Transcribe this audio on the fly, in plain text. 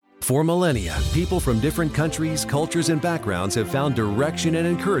For millennia, people from different countries, cultures, and backgrounds have found direction and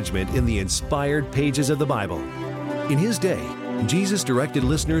encouragement in the inspired pages of the Bible. In his day, Jesus directed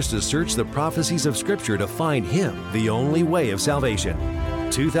listeners to search the prophecies of Scripture to find Him, the only way of salvation.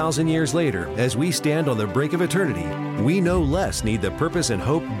 2,000 years later, as we stand on the brink of eternity, we no less need the purpose and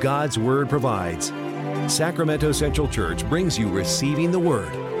hope God's Word provides. Sacramento Central Church brings you Receiving the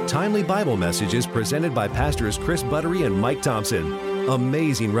Word, timely Bible messages presented by Pastors Chris Buttery and Mike Thompson.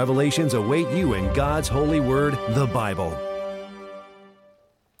 Amazing revelations await you in God's holy word, the Bible.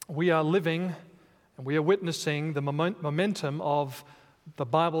 We are living and we are witnessing the momentum of the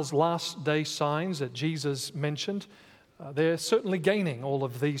Bible's last day signs that Jesus mentioned. They're certainly gaining all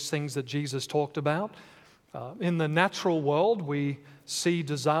of these things that Jesus talked about. In the natural world, we see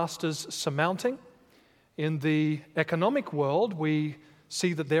disasters surmounting. In the economic world, we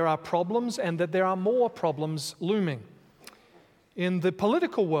see that there are problems and that there are more problems looming. In the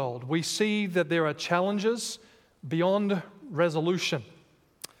political world, we see that there are challenges beyond resolution.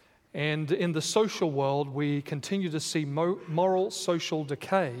 And in the social world, we continue to see moral social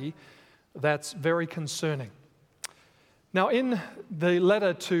decay that's very concerning. Now, in the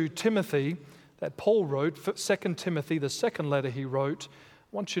letter to Timothy that Paul wrote, 2 Timothy, the second letter he wrote,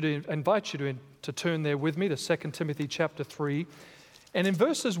 I invite you to turn there with me to 2 Timothy chapter 3. And in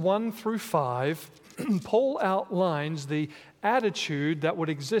verses 1 through 5, Paul outlines the attitude that would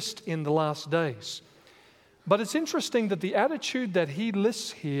exist in the last days. But it's interesting that the attitude that he lists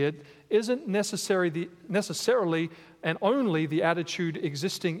here isn't necessarily and only the attitude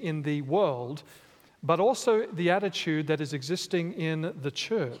existing in the world, but also the attitude that is existing in the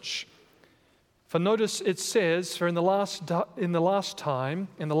church. For notice it says, for in the last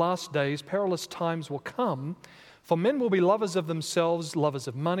days, perilous times will come, for men will be lovers of themselves, lovers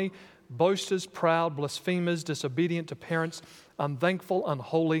of money, boasters, proud, blasphemers, disobedient to parents, unthankful,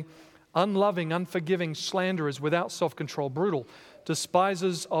 unholy, unloving, unforgiving, slanderers, without self-control, brutal,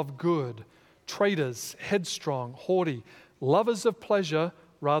 despisers of good, traitors, headstrong, haughty, lovers of pleasure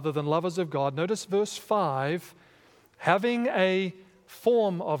rather than lovers of God. Notice verse 5, having a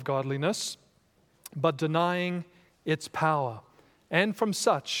form of godliness, but denying its power. And from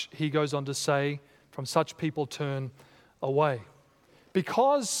such, he goes on to say, from such people turn away.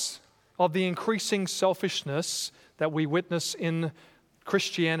 Because of the increasing selfishness that we witness in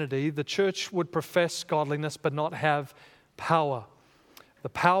Christianity, the church would profess godliness but not have power. The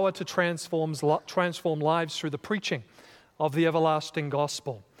power to transform lives through the preaching of the everlasting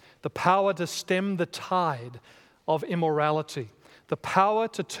gospel. The power to stem the tide of immorality. The power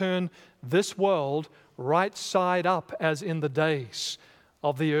to turn this world right side up as in the days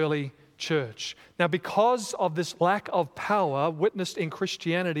of the early church. Now, because of this lack of power witnessed in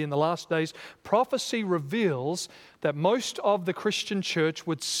Christianity in the last days, prophecy reveals that most of the Christian church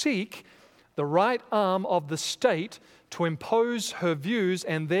would seek the right arm of the state to impose her views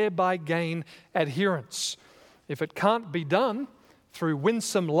and thereby gain adherents. If it can't be done through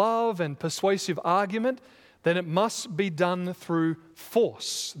winsome love and persuasive argument, then it must be done through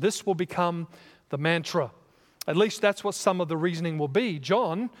force. This will become the mantra. At least that's what some of the reasoning will be.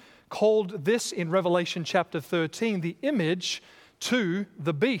 John called this in Revelation chapter 13 the image to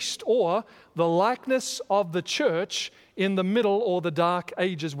the beast, or the likeness of the church in the middle or the dark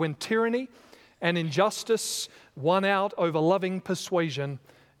ages when tyranny and injustice won out over loving persuasion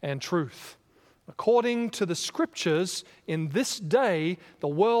and truth. According to the scriptures, in this day, the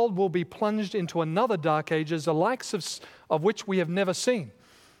world will be plunged into another dark ages, the likes of which we have never seen.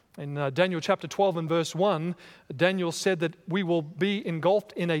 In Daniel chapter 12 and verse 1, Daniel said that we will be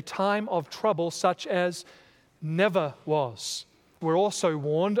engulfed in a time of trouble such as never was. We're also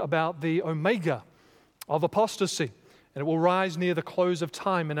warned about the omega of apostasy, and it will rise near the close of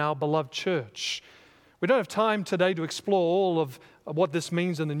time in our beloved church. We don't have time today to explore all of what this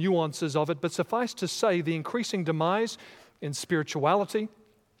means and the nuances of it, but suffice to say the increasing demise in spirituality,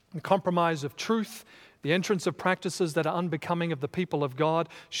 the compromise of truth, the entrance of practices that are unbecoming of the people of God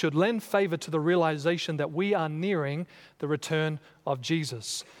should lend favor to the realization that we are nearing the return of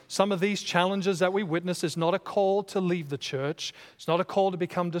Jesus. Some of these challenges that we witness is not a call to leave the church. It's not a call to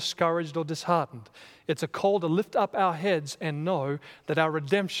become discouraged or disheartened. It's a call to lift up our heads and know that our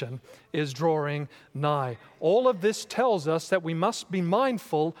redemption is drawing nigh. All of this tells us that we must be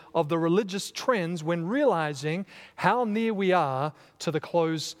mindful of the religious trends when realizing how near we are to the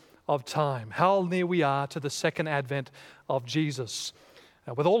close of time, how near we are to the second advent of Jesus.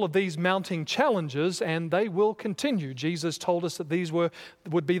 With all of these mounting challenges, and they will continue. Jesus told us that these would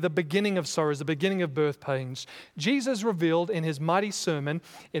be the beginning of sorrows, the beginning of birth pains. Jesus revealed in his mighty sermon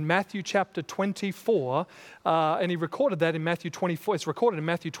in Matthew chapter 24, and he recorded that in Matthew 24, it's recorded in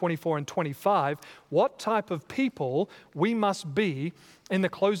Matthew 24 and 25, what type of people we must be in the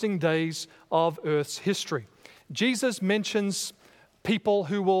closing days of earth's history. Jesus mentions people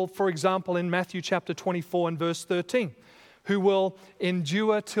who will, for example, in Matthew chapter 24 and verse 13, who will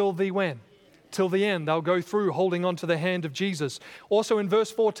endure till the when? Till the end. They'll go through holding on to the hand of Jesus. Also in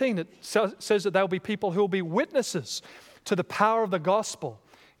verse 14, it says that there'll be people who will be witnesses to the power of the gospel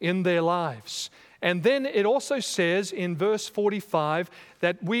in their lives. And then it also says in verse 45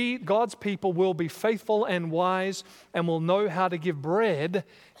 that we, God's people, will be faithful and wise and will know how to give bread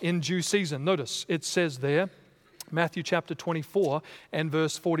in due season. Notice it says there, Matthew chapter 24 and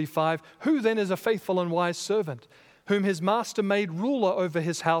verse 45, who then is a faithful and wise servant, whom his master made ruler over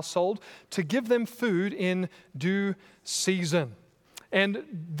his household to give them food in due season. And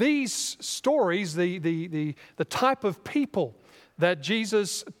these stories, the type of people that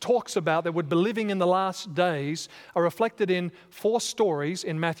Jesus talks about that would be living in the last days are reflected in 4 stories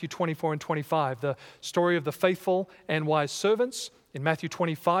in Matthew 24 and 25. The story of the faithful and wise servants. In Matthew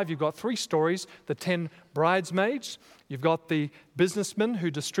 25, you've got 3 stories, the 10 bridesmaids. You've got the businessman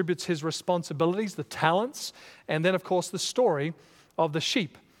who distributes his responsibilities, the talents, and then, of course, the story of the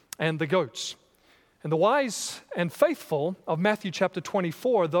sheep and the goats. And the wise and faithful of Matthew chapter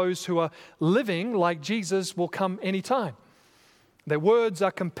 24 are those who are living like Jesus will come anytime. Their words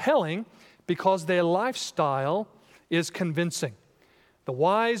are compelling because their lifestyle is convincing. The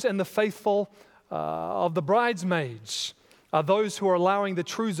wise and the faithful of the bridesmaids are those who are allowing the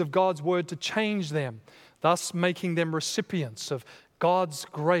truths of God's word to change them, thus making them recipients of God's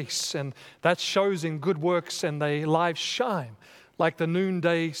grace. And that shows in good works, and their lives shine like the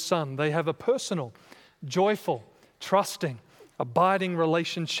noonday sun. They have a personal, joyful, trusting, abiding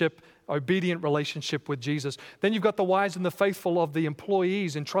relationship, obedient relationship with Jesus. Then you've got the wise and the faithful of the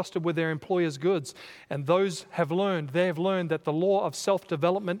employees entrusted with their employer's goods. And those they have learned that the law of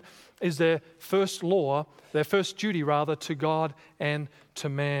self-development is their first law, their first duty rather, to God and to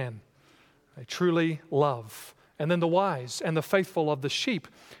man. They truly love. And then the wise and the faithful of the sheep,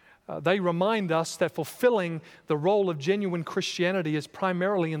 they remind us that fulfilling the role of genuine Christianity is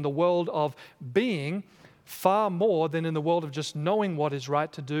primarily in the world of being, far more than in the world of just knowing what is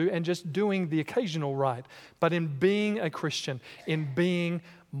right to do and just doing the occasional right, but in being a Christian, in being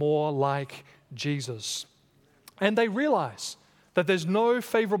more like Jesus. And they realize that there's no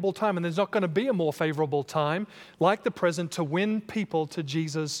favorable time, and there's not going to be a more favorable time like the present to win people to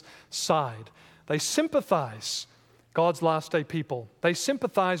Jesus' side. They sympathize, God's last day people. They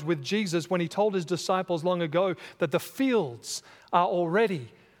sympathize with Jesus when he told his disciples long ago that the fields are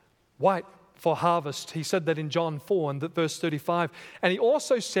already white for harvest. He said that in John 4 and verse 35. And he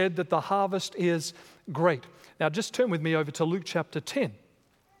also said that the harvest is great. Now just turn with me over to Luke chapter 10.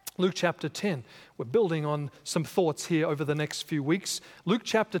 Luke chapter 10. We're building on some thoughts here over the next few weeks. Luke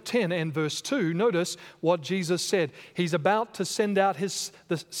chapter 10 and verse 2, notice what Jesus said. He's about to send out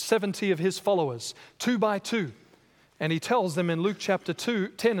the 70 of his followers, 2 by 2. And he tells them in Luke chapter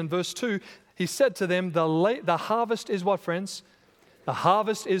 10 and verse 2, he said to them, the harvest is what, friends? The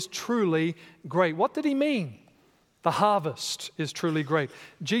harvest is truly great. What did he mean? The harvest is truly great.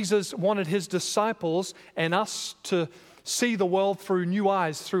 Jesus wanted his disciples and us to see the world through new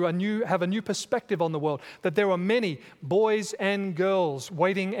eyes, have a new perspective on the world, that there are many boys and girls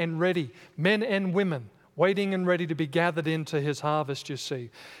waiting and ready, men and women waiting and ready to be gathered into his harvest, you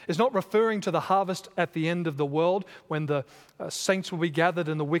see. It's not referring to the harvest at the end of the world when the saints will be gathered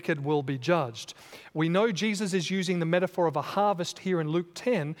and the wicked will be judged. We know Jesus is using the metaphor of a harvest here in Luke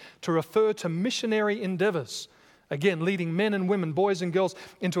 10 to refer to missionary endeavors. Again, leading men and women, boys and girls,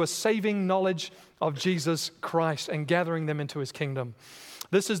 into a saving knowledge of Jesus Christ and gathering them into his kingdom.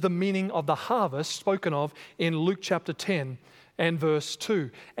 This is the meaning of the harvest spoken of in Luke chapter 10 and verse 2.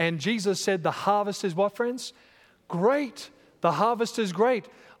 And Jesus said, the harvest is what, friends? Great. The harvest is great.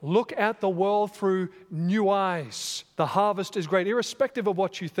 Look at the world through new eyes. The harvest is great. Irrespective of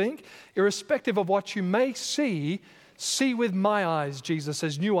what you think, irrespective of what you may see with my eyes, Jesus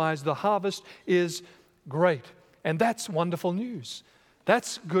says, new eyes, the harvest is great. And that's wonderful news.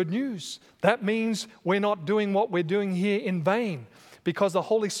 That's good news. That means we're not doing what we're doing here in vain, because the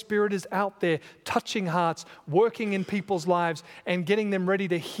Holy Spirit is out there touching hearts, working in people's lives, and getting them ready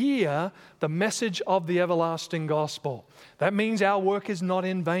to hear the message of the everlasting gospel. That means our work is not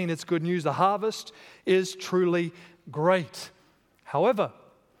in vain. It's good news. The harvest is truly great. However,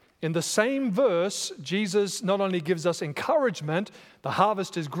 In the same verse, Jesus not only gives us encouragement, the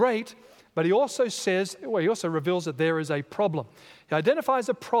harvest is great, but he also reveals that there is a problem. He identifies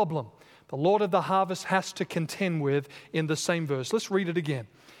a problem the Lord of the harvest has to contend with in the same verse. Let's read it again.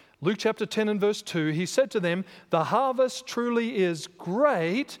 Luke chapter 10 and verse 2, he said to them, "The harvest truly is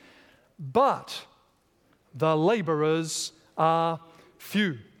great, but the laborers are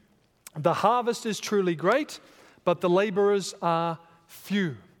few." The harvest is truly great, but the laborers are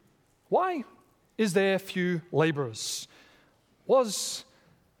few. Why is there few laborers? Was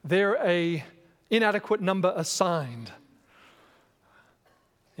there an inadequate number assigned?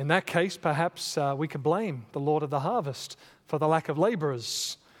 In that case, perhaps we could blame the Lord of the harvest for the lack of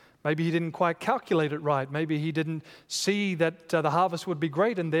laborers. Maybe he didn't quite calculate it right. Maybe he didn't see that the harvest would be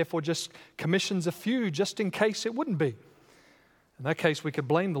great and therefore just commissions a few just in case it wouldn't be. In that case, we could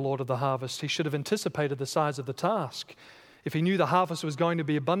blame the Lord of the harvest. He should have anticipated the size of the task. If he knew the harvest was going to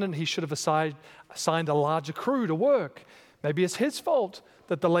be abundant, he should have assigned a larger crew to work. Maybe it's his fault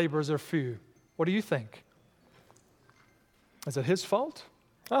that the laborers are few. What do you think? Is it his fault?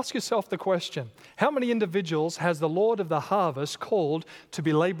 Ask yourself the question, how many individuals has the Lord of the harvest called to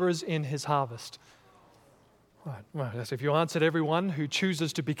be laborers in his harvest? Right. Well, if you answered everyone who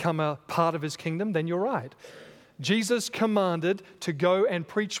chooses to become a part of his kingdom, then you're right. Jesus commanded to go and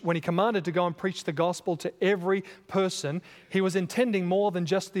preach. When he commanded to go and preach the gospel to every person, he was intending more than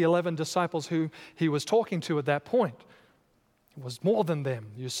just the 11 disciples who he was talking to at that point. It was more than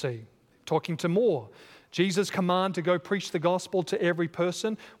them, you see, talking to more. Jesus' command to go preach the gospel to every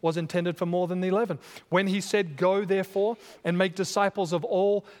person was intended for more than the 11. When he said, "Go therefore and make disciples of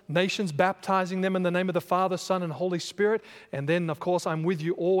all nations, baptizing them in the name of the Father, Son, and Holy Spirit, and then, of course, I'm with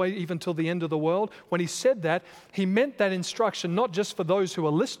you always, even till the end of the world." When he said that, he meant that instruction not just for those who were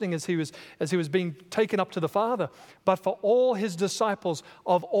listening as he was being taken up to the Father, but for all his disciples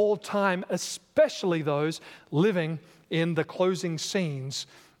of all time, especially those living in the closing scenes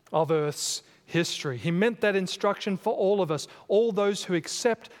of earth's history. He meant that instruction for all of us, all those who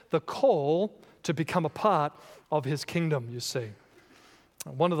accept the call to become a part of his kingdom, you see.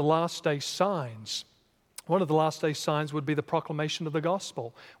 One of the last day signs would be the proclamation of the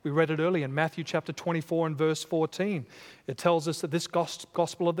gospel. We read it earlier in Matthew chapter 24 and verse 14. It tells us that this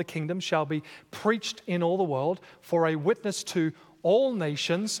gospel of the kingdom shall be preached in all the world for a witness to all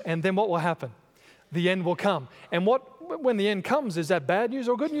nations, and then what will happen? The end will come. And when the end comes, is that bad news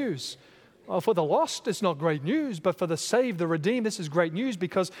or good news? For the lost, it's not great news, but for the saved, the redeemed, this is great news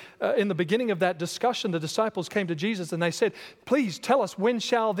because in the beginning of that discussion, the disciples came to Jesus and they said, "Please tell us, when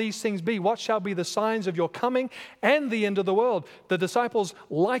shall these things be? What shall be the signs of your coming and the end of the world?" The disciples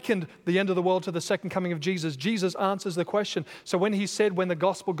likened the end of the world to the second coming of Jesus. Jesus answers the question. So when he said, when the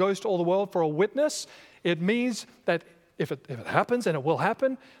gospel goes to all the world for a witness, it means that if it happens, and it will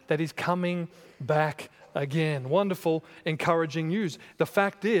happen, that he's coming back again. Wonderful, encouraging news. The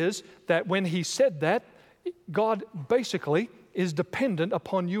fact is that when he said that, God basically is dependent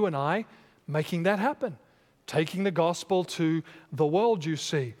upon you and I making that happen, taking the gospel to the world, you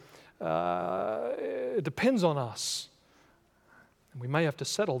see. It depends on us. And we may have to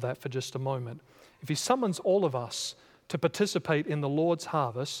settle that for just a moment. If he summons all of us to participate in the Lord's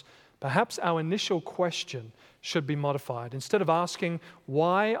harvest, perhaps our initial question should be modified. Instead of asking,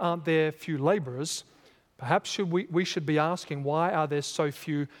 why aren't there few laborers? Perhaps we should be asking, why are there so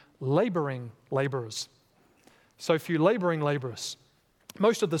few laboring laborers? So few laboring laborers.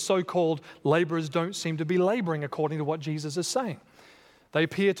 Most of the so-called laborers don't seem to be laboring according to what Jesus is saying. They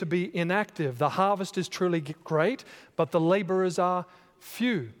appear to be inactive. The harvest is truly great, but the laborers are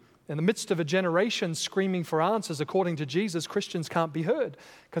few. In the midst of a generation screaming for answers, according to Jesus, Christians can't be heard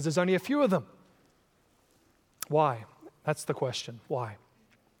because there's only a few of them. Why? That's the question. Why?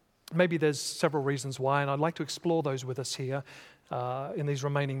 Maybe there's several reasons why, and I'd like to explore those with us here in these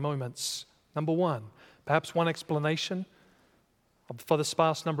remaining moments. Number one, perhaps one explanation for the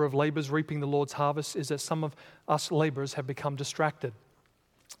sparse number of laborers reaping the Lord's harvest is that some of us laborers have become distracted.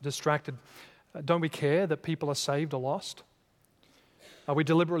 Don't we care that people are saved or lost? Are we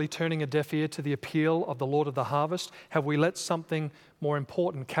deliberately turning a deaf ear to the appeal of the Lord of the harvest? Have we let something more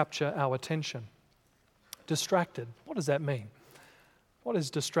important capture our attention? Distracted. What does that mean? What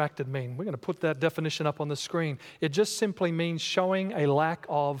does distracted mean? We're going to put that definition up on the screen. It just simply means showing a lack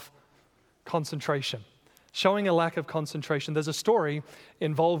of concentration. Showing a lack of concentration. There's a story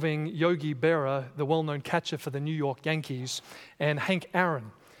involving Yogi Berra, the well-known catcher for the New York Yankees, and Hank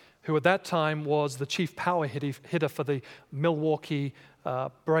Aaron, who at that time was the chief power hitter for the Milwaukee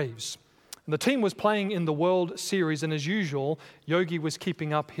Braves. The team was playing in the World Series, and as usual, Yogi was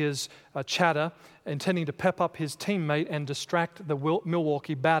keeping up his chatter, intending to pep up his teammate and distract the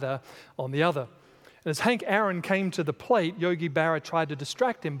Milwaukee batter on the other. And as Hank Aaron came to the plate, Yogi Berra tried to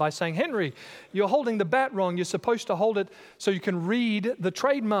distract him by saying, "Henry, you're holding the bat wrong. You're supposed to hold it so you can read the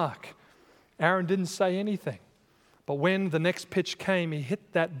trademark." Aaron didn't say anything. But when the next pitch came, he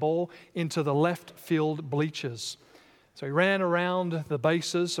hit that ball into the left field bleachers. So he ran around the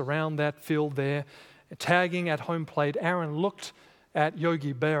bases, around that field there, tagging at home plate. Aaron looked at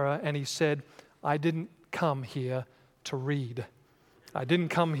Yogi Berra and he said, "I didn't come here to read. I didn't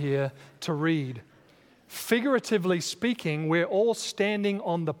come here to read." Figuratively speaking, we're all standing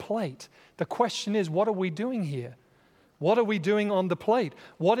on the plate. The question is, what are we doing here? What are we doing on the plate?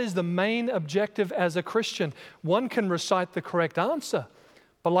 What is the main objective as a Christian? One can recite the correct answer,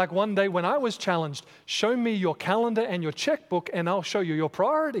 but like one day when I was challenged, show me your calendar and your checkbook and I'll show you your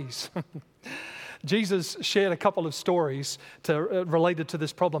priorities. Jesus shared a couple of stories related to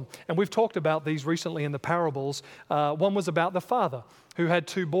this problem, and we've talked about these recently in the parables. One was about the father who had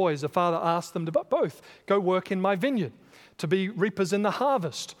two boys. The father asked them to both go work in my vineyard, to be reapers in the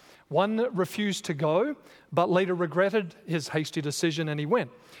harvest. One refused to go, but later regretted his hasty decision and he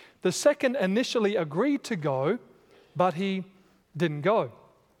went. The second initially agreed to go, but he didn't go.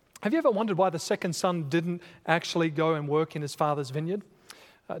 Have you ever wondered why the second son didn't actually go and work in his father's vineyard?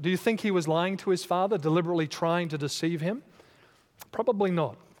 Do you think he was lying to his father, deliberately trying to deceive him? Probably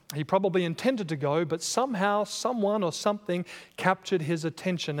not. He probably intended to go, but somehow someone or something captured his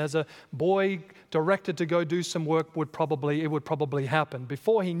attention. As a boy directed to go do some work, it would probably happen.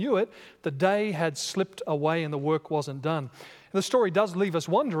 Before he knew it, the day had slipped away and the work wasn't done. And the story does leave us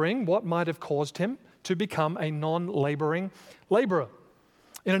wondering what might have caused him to become a non-laboring laborer.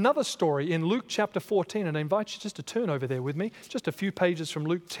 In another story, in Luke chapter 14, and I invite you just to turn over there with me, just a few pages from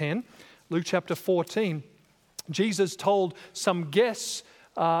Luke 10, Luke chapter 14, Jesus told some guests,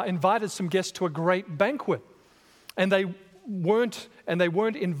 invited some guests to a great banquet. And they weren't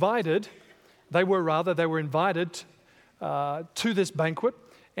invited, they were invited to this banquet,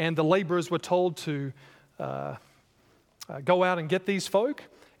 and the laborers were told to go out and get these folk.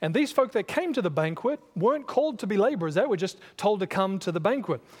 And these folk that came to the banquet weren't called to be laborers. They were just told to come to the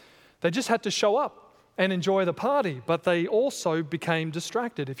banquet. They just had to show up and enjoy the party, but they also became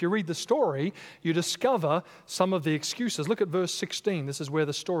distracted. If you read the story, you discover some of the excuses. Look at verse 16. This is where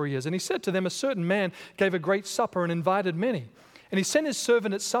the story is. And he said to them, "A certain man gave a great supper and invited many. And he sent his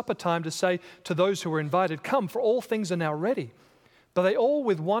servant at supper time to say to those who were invited, 'Come, for all things are now ready.' But they all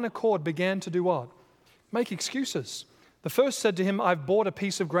with one accord began to do what? Make excuses. The first said to him, 'I've bought a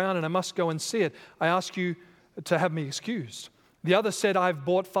piece of ground and I must go and see it. I ask you to have me excused.' The other said, 'I've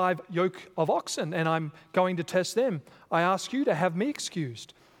bought 5 yoke of oxen and I'm going to test them. I ask you to have me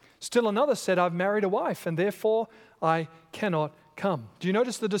excused.' Still another said, 'I've married a wife and therefore I cannot come.'" Do you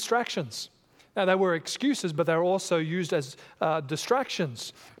notice the distractions? Now, they were excuses, but they were also used as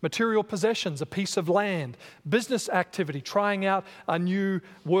distractions. Material possessions, a piece of land, business activity, trying out a new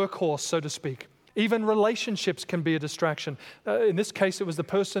workhorse, so to speak. Even relationships can be a distraction. In this case, it was the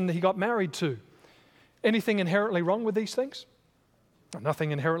person he got married to. Anything inherently wrong with these things?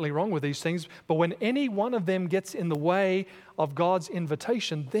 Nothing inherently wrong with these things, but when any one of them gets in the way of God's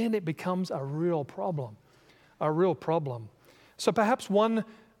invitation, then it becomes a real problem. A real problem. So perhaps one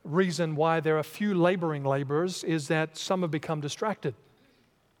reason why there are few laborers is that some have become distracted.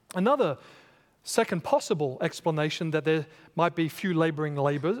 Another second possible explanation that there might be few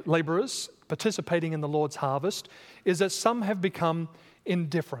laborers participating in the Lord's harvest is that some have become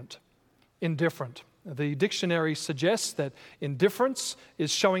indifferent. The dictionary suggests that indifference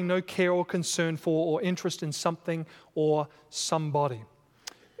is showing no care or concern for or interest in something or somebody.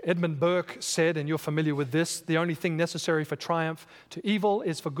 Edmund Burke said, and you're familiar with this, the only thing necessary for triumph to evil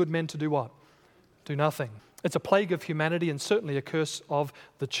is for good men to do what? Do nothing. It's a plague of humanity and certainly a curse of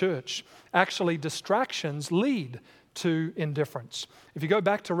the church. Actually, distractions lead to indifference. If you go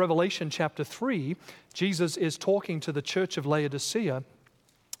back to Revelation chapter 3, Jesus is talking to the church of Laodicea. I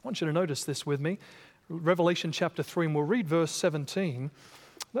want you to notice this with me. Revelation chapter 3, and we'll read verse 17.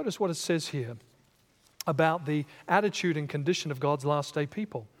 Notice what it says here about the attitude and condition of God's last day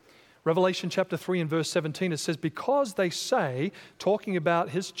people. Revelation chapter 3 and verse 17, it says, "Because they say," talking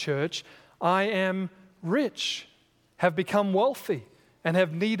about his church, "I am rich, have become wealthy, and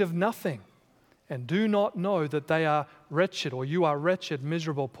have need of nothing, and do not know that they are wretched," or you are wretched,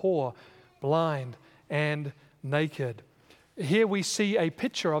 miserable, poor, blind, and naked. Here we see a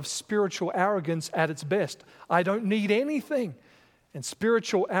picture of spiritual arrogance at its best. I don't need anything. And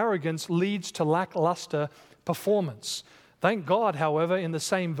spiritual arrogance leads to lackluster performance. Thank God, however, in the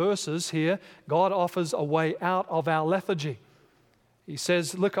same verses here, God offers a way out of our lethargy. He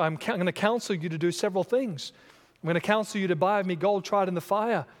says, look, I'm going to counsel you to do several things. I'm going to counsel you to buy of me gold tried in the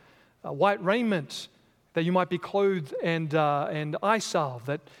fire, white raiment, that you might be clothed, and eye salve,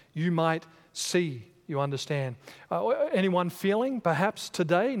 that you might see. You understand? Anyone feeling perhaps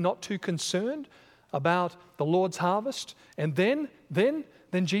today not too concerned about the Lord's harvest? And then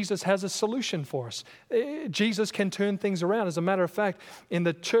Jesus has a solution for us. Jesus can turn things around. As a matter of fact, in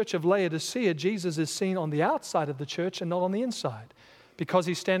the church of Laodicea, Jesus is seen on the outside of the church and not on the inside, because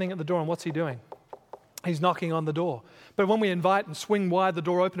he's standing at the door, and what's he doing? He's knocking on the door. But when we invite and swing wide the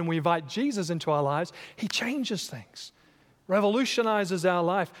door open and we invite Jesus into our lives, he changes things, revolutionizes our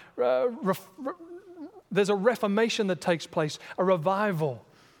life. There's a reformation that takes place, a revival,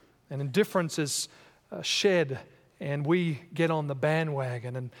 and indifference is shed, and we get on the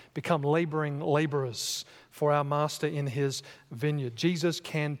bandwagon and become laborers for our master in his vineyard. Jesus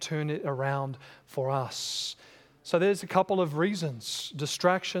can turn it around for us. So there's a couple of reasons: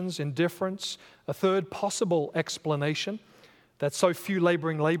 distractions, indifference. A third possible explanation that so few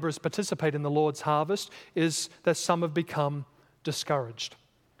laboring laborers participate in the Lord's harvest is that some have become discouraged.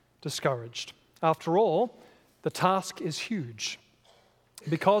 After all, the task is huge.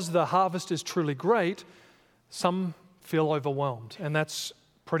 Because the harvest is truly great, some feel overwhelmed, and that's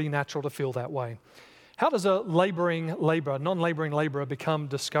pretty natural to feel that way. How does a non-laboring laborer become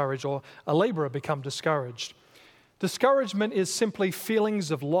discouraged, or a laborer become discouraged? Discouragement is simply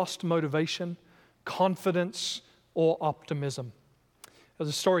feelings of lost motivation, confidence, or optimism. There's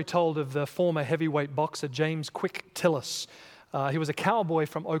a story told of the former heavyweight boxer James Quick Tillis. He was a cowboy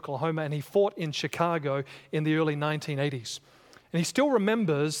from Oklahoma, and he fought in Chicago in the early 1980s. And he still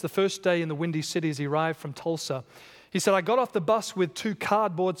remembers the first day in the Windy City as he arrived from Tulsa. He said, I got off the bus with 2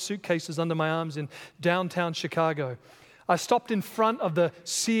 cardboard suitcases under my arms in downtown Chicago. I stopped in front of the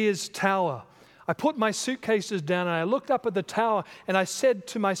Sears Tower. I put my suitcases down and I looked up at the tower and I said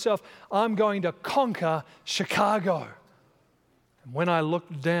to myself, I'm going to conquer Chicago. And when I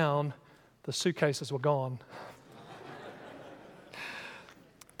looked down, the suitcases were gone.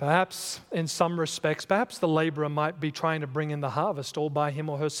 Perhaps in some respects, perhaps the laborer might be trying to bring in the harvest all by him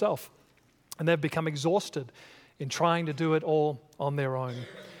or herself. And they've become exhausted in trying to do it all on their own.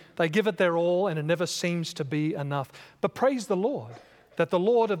 They give it their all and it never seems to be enough. But praise the Lord that the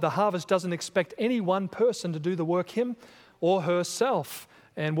Lord of the harvest doesn't expect any one person to do the work, him or herself,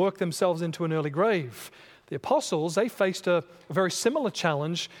 and work themselves into an early grave. The apostles, they faced a very similar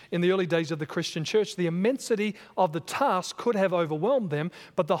challenge in the early days of the Christian church. The immensity of the task could have overwhelmed them,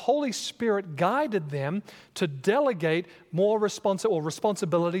 but the Holy Spirit guided them to delegate more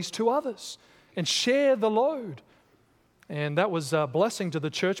responsibilities to others and share the load. And that was a blessing to the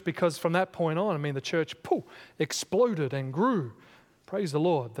church, because from that point on, the church exploded and grew. Praise the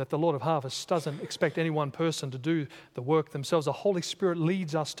Lord that the Lord of harvest doesn't expect any one person to do the work themselves. The Holy Spirit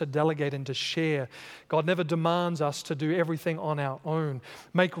leads us to delegate and to share. God never demands us to do everything on our own.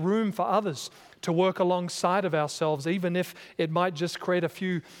 Make room for others to work alongside of ourselves, even if it might just create a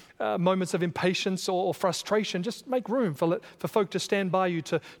few moments of impatience or frustration. Just make room for folk to stand by you,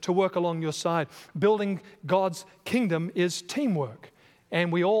 to work along your side. Building God's kingdom is teamwork,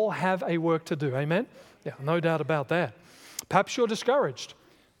 and we all have a work to do. Amen? Yeah, no doubt about that. Perhaps you're discouraged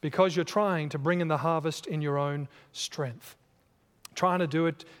because you're trying to bring in the harvest in your own strength, trying to do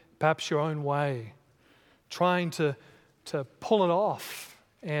it perhaps your own way, trying to pull it off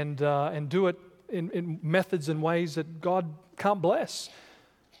and do it in methods and ways that God can't bless.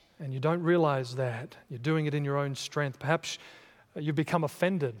 And you don't realize that. You're doing it in your own strength. Perhaps you've become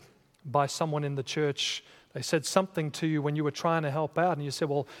offended by someone in the church. They said something to you when you were trying to help out, and you said,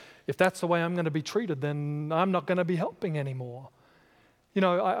 well, if that's the way I'm going to be treated, then I'm not going to be helping anymore. You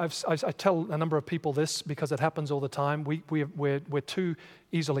know, I tell a number of people this because it happens all the time. We're too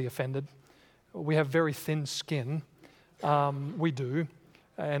easily offended. We have very thin skin. We do.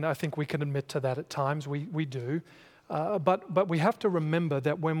 And I think we can admit to that at times. We do. But we have to remember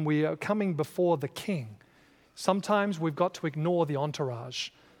that when we are coming before the King, sometimes we've got to ignore the entourage.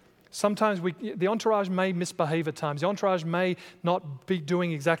 Sometimes the entourage may misbehave at times. The entourage may not be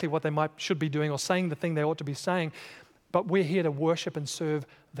doing exactly what they should be doing or saying the thing they ought to be saying. But we're here to worship and serve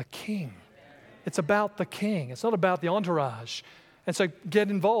the King. It's about the King. It's not about the entourage. And so get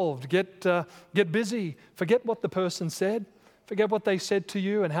involved. Get busy. Forget what the person said. Forget what they said to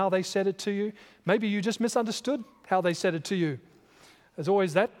you and how they said it to you. Maybe you just misunderstood how they said it to you. There's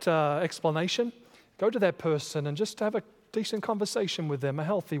always that explanation. Go to that person and just have a decent conversation with them, a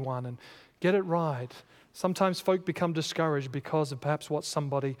healthy one, and get it right. Sometimes folk become discouraged because of perhaps what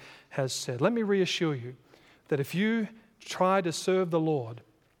somebody has said. Let me reassure you that if you try to serve the Lord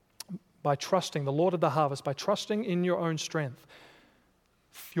by trusting the Lord of the harvest, by trusting in your own strength,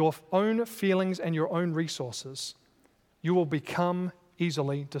 your own feelings and your own resources, you will become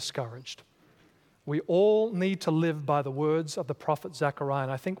easily discouraged. We all need to live by the words of the prophet Zechariah,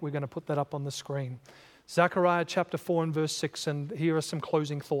 and I think we're going to put that up on the screen. Zechariah chapter 4 and verse 6, and here are some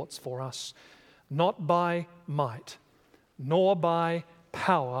closing thoughts for us. Not by might, nor by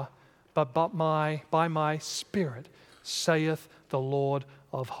power, but by my Spirit, saith the Lord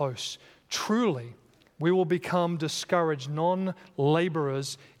of hosts. Truly, we will become discouraged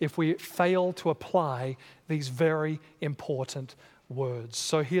non-laborers if we fail to apply these very important words.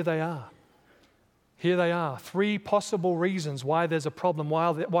 So here they are. Here they are. 3 possible reasons why there's a problem,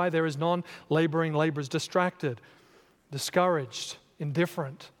 why there is non-laboring laborers: distracted, discouraged,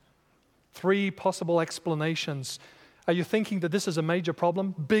 indifferent. 3 possible explanations. Are you thinking that this is a major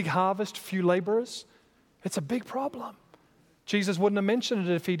problem? Big harvest, few laborers? It's a big problem. Jesus wouldn't have mentioned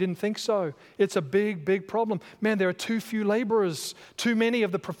it if he didn't think so. It's a big, big problem. Man, there are too few laborers, too many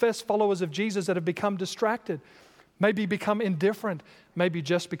of the professed followers of Jesus that have become distracted, maybe become indifferent, maybe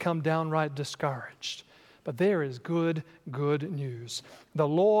just become downright discouraged. But there is good news. The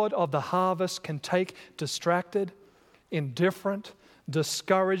Lord of the harvest can take distracted, indifferent,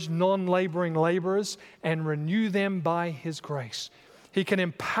 discouraged, non-laboring laborers and renew them by His grace. He can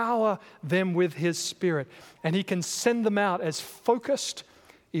empower them with His Spirit, and He can send them out as focused,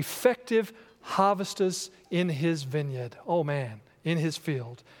 effective harvesters in His vineyard. Oh man, in His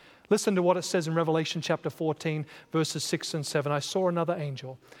field. Listen to what it says in Revelation chapter 14, verses 6 and 7. I saw another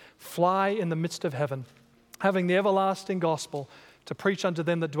angel fly in the midst of heaven, having the everlasting gospel to preach unto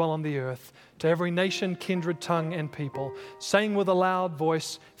them that dwell on the earth, to every nation, kindred, tongue, and people, saying with a loud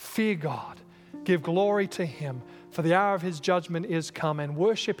voice, Fear God, give glory to Him, for the hour of His judgment is come, and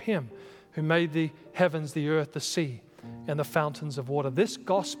worship Him who made the heavens, the earth, the sea, and the fountains of water. This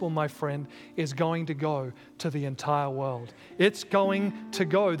gospel, my friend, is going to go to the entire world. It's going to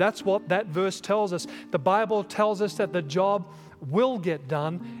go. That's what that verse tells us. The Bible tells us that the job will get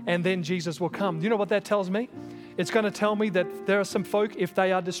done, and then Jesus will come. Do you know what that tells me? It's going to tell me that there are some folk, if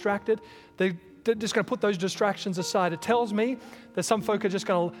they are distracted, they're just going to put those distractions aside. It tells me that some folk are just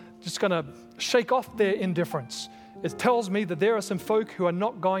going to shake off their indifference. It tells me that there are some folk who are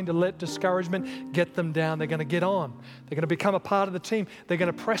not going to let discouragement get them down. They're going to get on. They're going to become a part of the team. They're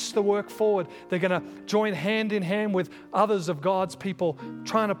going to press the work forward. They're going to join hand in hand with others of God's people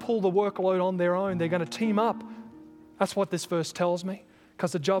trying to pull the workload on their own. They're going to team up. That's what this verse tells me,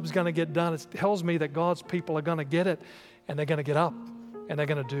 because the job's going to get done. It tells me that God's people are going to get it, and they're going to get up, and they're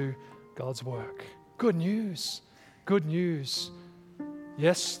going to do God's work. Good news. Good news.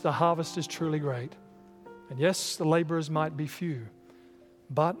 Yes, the harvest is truly great. And yes, the laborers might be few,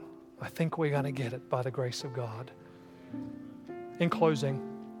 but I think we're going to get it by the grace of God. In closing,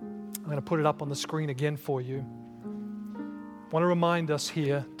 I'm going to put it up on the screen again for you. I want to remind us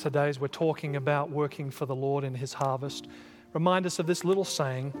here today, as we're talking about working for the Lord in His harvest, remind us of this little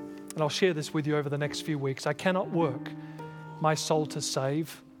saying, and I'll share this with you over the next few weeks. I cannot work my soul to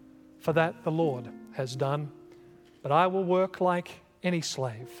save, for that the Lord has done, but I will work like any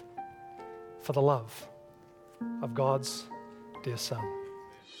slave for the love of God's dear Son.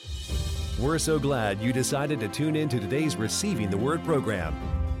 We're so glad you decided to tune in to today's Receiving the Word program.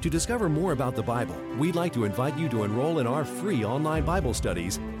 To discover more about the Bible, we'd like to invite you to enroll in our free online Bible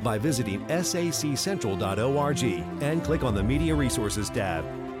studies by visiting saccentral.org and click on the Media Resources tab.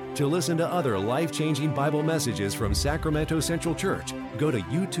 To listen to other life-changing Bible messages from Sacramento Central Church, go to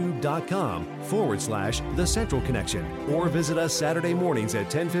youtube.com/The Central Connection, or visit us Saturday mornings at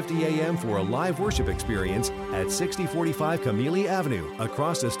 10:50 a.m. for a live worship experience at 6045 Camellia Avenue,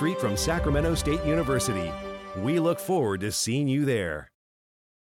 across the street from Sacramento State University. We look forward to seeing you there.